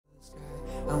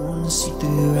see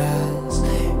through your eyes.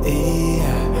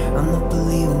 Yeah, I'm not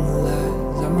believing the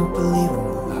lies. I'm not believing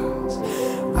the lies.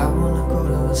 I wanna go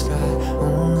to the sky. I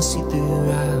wanna see through your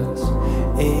eyes.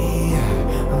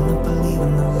 Yeah, I'm not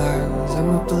believing the lies. I'm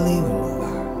not believing the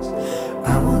lies.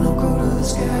 I wanna go to the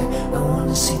sky. I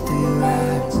wanna see through your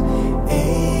eyes.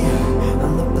 Yeah,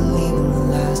 I'm not believing the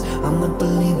lies. I'm not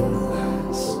believing the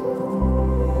lies.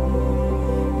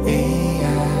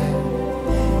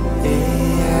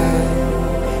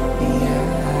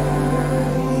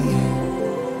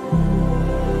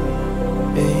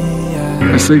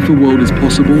 A safer world is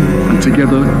possible, and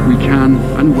together we can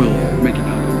and will make it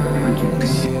happen. Thank you.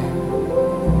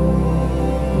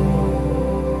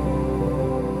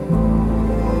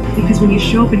 Because when you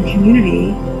show up in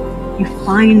community, you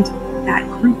find that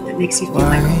group that makes you feel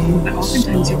like home, but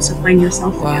oftentimes you also find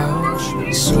yourself again.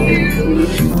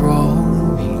 Throw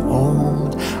the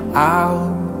old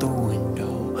out the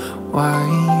window,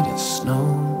 white as snow.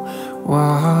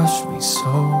 Wash me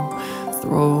so.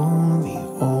 Throw the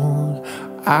old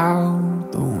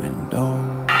out the window.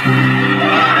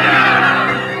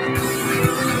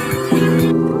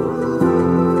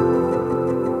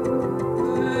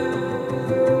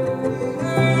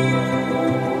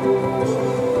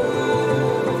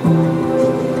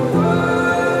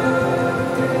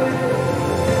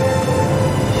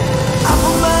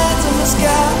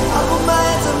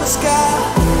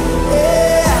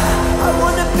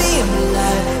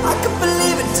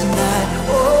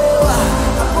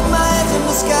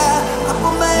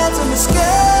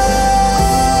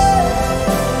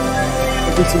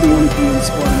 Every single one of you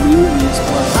inspire me and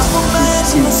inspire us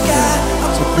to see.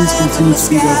 So please continue to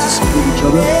be there to support each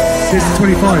other. Here's to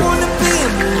 25.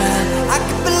 I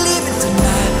can believe it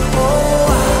tonight.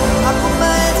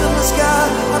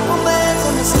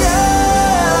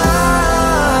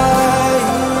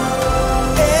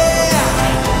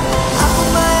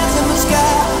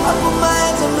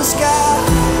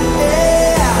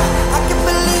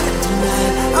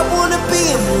 I wanna be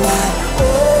in